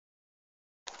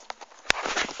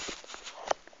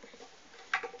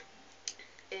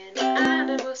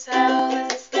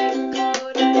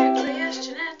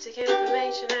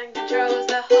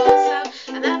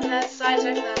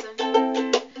cytoplasm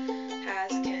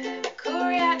has chemical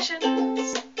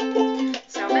reactions.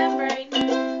 Cell membrane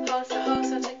holds the whole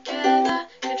cell together,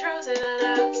 controls in and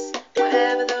outs,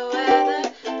 whatever the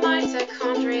weather.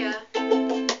 Mitochondria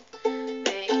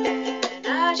make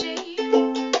energy.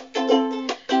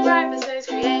 Ribosomes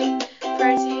create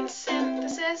protein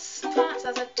synthesis. Plant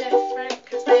cells are different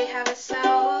because they have a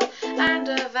cell wall and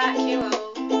a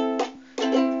vacuole,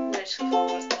 which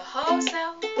cools the whole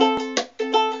cell.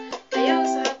 They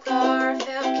also have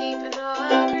chlorophyll, keeping the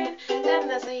world green. Then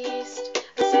there's a yeast,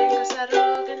 a single-celled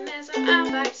organism,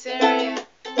 and bacteria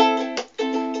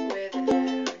with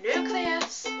no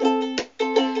nucleus.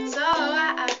 So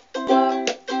I won't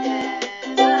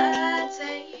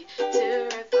hesitate to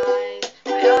revise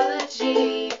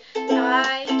biology.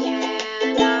 I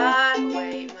cannot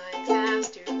wait, my exams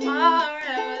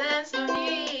tomorrow. There's no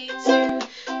need to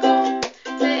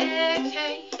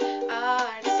complicate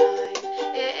our time.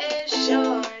 It is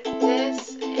short. This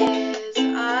is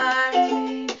our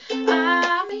fate.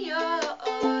 I'm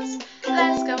yours.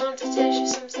 Let's go on to tissue.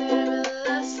 Some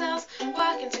similar cells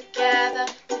working together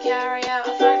to carry out a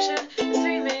function. There's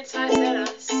three main types in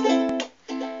us,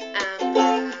 and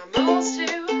mammals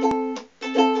too.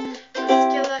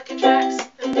 Muscular contracts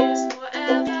and moves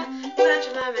whatever.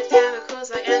 Glandular makes chemicals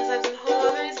like enzymes and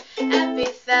hormones.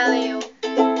 Epithelial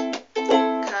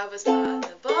covers part of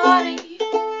the body.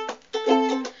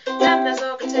 Then there's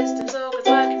organ systems, organs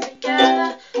working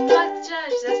together. Like the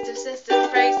digestive system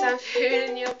breaks down food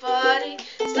in your body,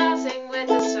 starting with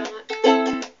the stomach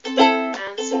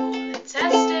and small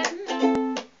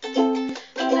intestine.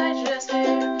 Digest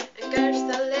food and go to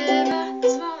the liver. The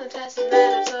small intestine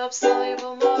then absorbs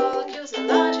soluble molecules. The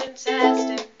large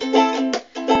intestine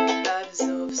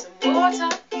absorbs some water.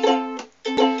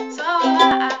 So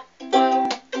I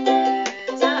won't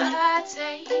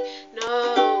hesitate no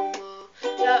more,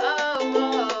 no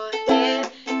more. It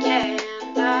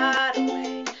cannot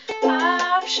wait.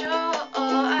 I'm sure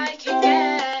I can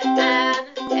get an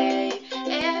A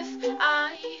if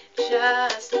I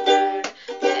just learn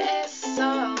this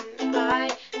song. I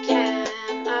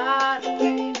cannot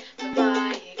wait for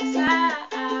my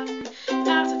exam.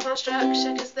 Out of plant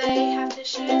structure because they have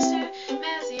tissues too.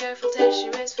 Mesophil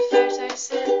tissue is for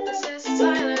photosynthesis.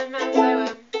 Xylem and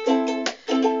phloem,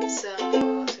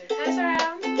 cell surface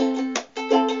around.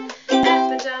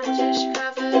 Epidermal tissue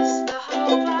covers the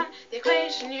whole plant. The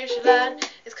equation you should learn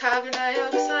is carbon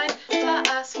dioxide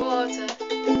plus water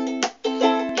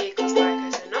equals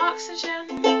glucose and oxygen.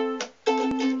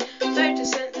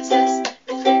 Photosynthesis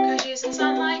makes glucose used in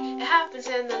sunlight. It happens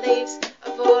in the leaves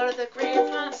of all of the green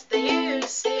plants. They use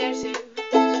CO2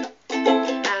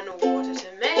 and water to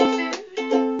make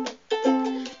food.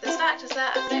 There's factors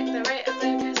that affect the rate of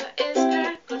glucose that is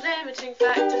critical. Limiting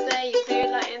factors they include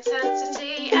light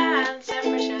intensity and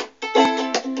temperature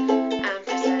and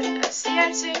percent of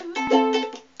CO2.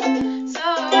 So I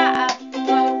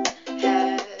won't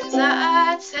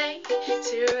hesitate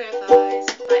to revise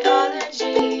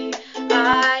biology.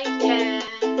 I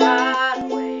cannot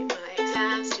wait, my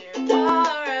exams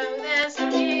tomorrow. There's no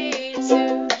need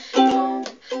to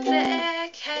complicate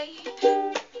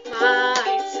my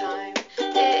time.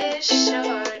 It is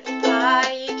short.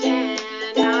 I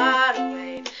cannot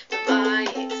wait for my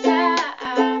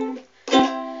exam.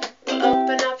 Well,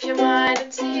 open up your mind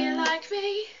and see like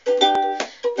me,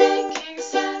 making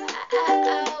cell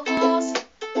walls.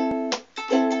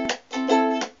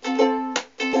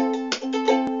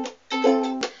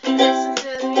 Listen to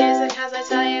the music as I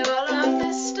tell you all of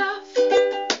this stuff.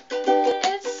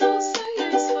 It's also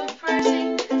used for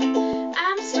protein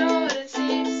and stored in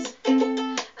seeds,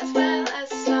 as well as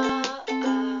starch.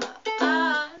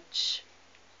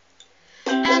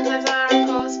 Enzymes are, of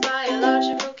course,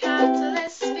 biological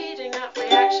catalysts, speeding up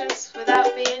reactions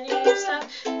without being used up.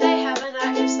 They have an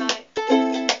active site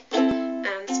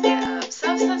and split up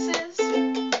substances.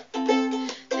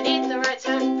 They need the right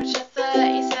temperature,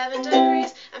 37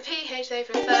 degrees, and pH they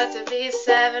prefer to be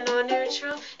 7 or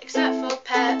neutral, except for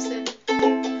pepsin,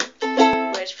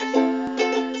 which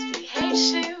prefers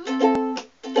pH 2.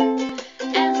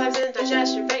 Enzymes in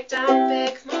digestion break down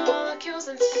big molecules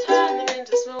and turn them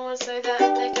into small ones so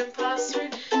that they can pass through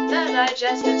the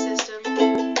digestive system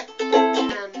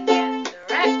and get the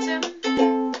rectum.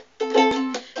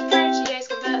 Protease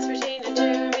converts protein into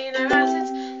amino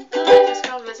acids. Glyphosate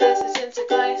converts it into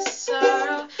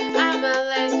glycerol.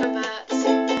 Amylase converts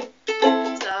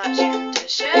starch into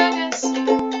sugars.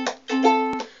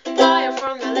 Bile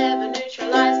from the liver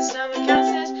neutralizes stomach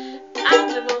acid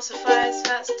and emulsifies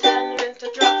fats, turn them into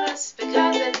droplets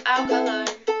because it's alkaline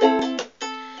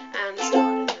and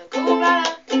stored in the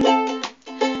gallbladder.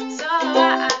 So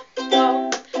I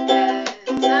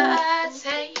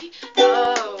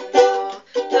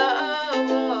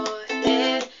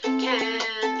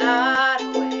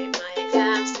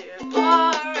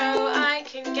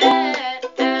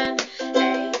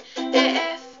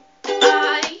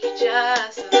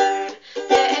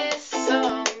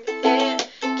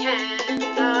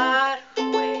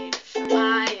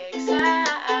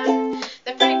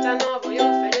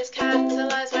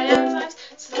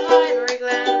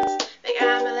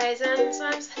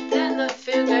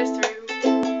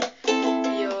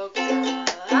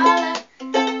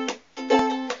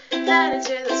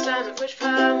which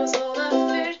pummels all the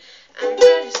food and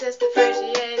produces the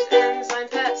protease enzyme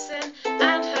pepsin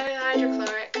and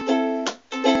hydrochloric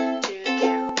to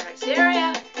kill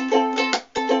bacteria.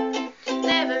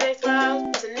 Liver makes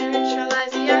bile to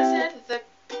neutralize the acid. The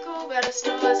gallbladder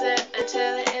stores it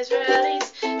until it is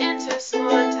released into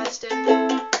small intestine.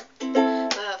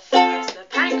 But first, the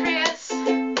pancreas.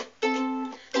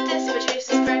 This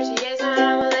produces protease,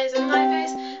 amylase, and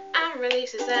lipase, and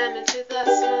releases them into the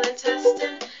small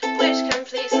intestine, which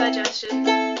completes digestion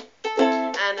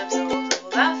and absorbs all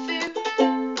the food.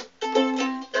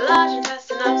 The large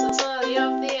intestine absorbs all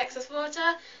of the excess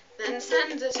water, then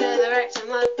sends it to the rectum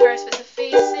like gross bits of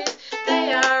feces.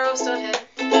 They are all stored here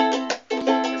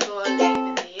before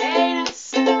leaving the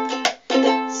anus.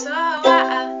 So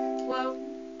I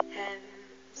won't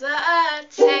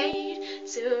hesitate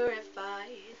to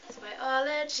revise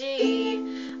biology.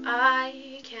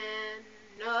 I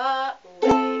cannot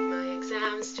wait my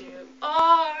exams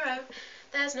tomorrow.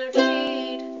 There's no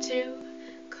need to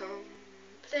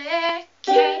complicate.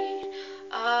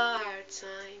 Our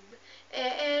time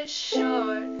is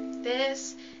short.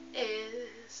 This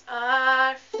is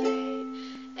our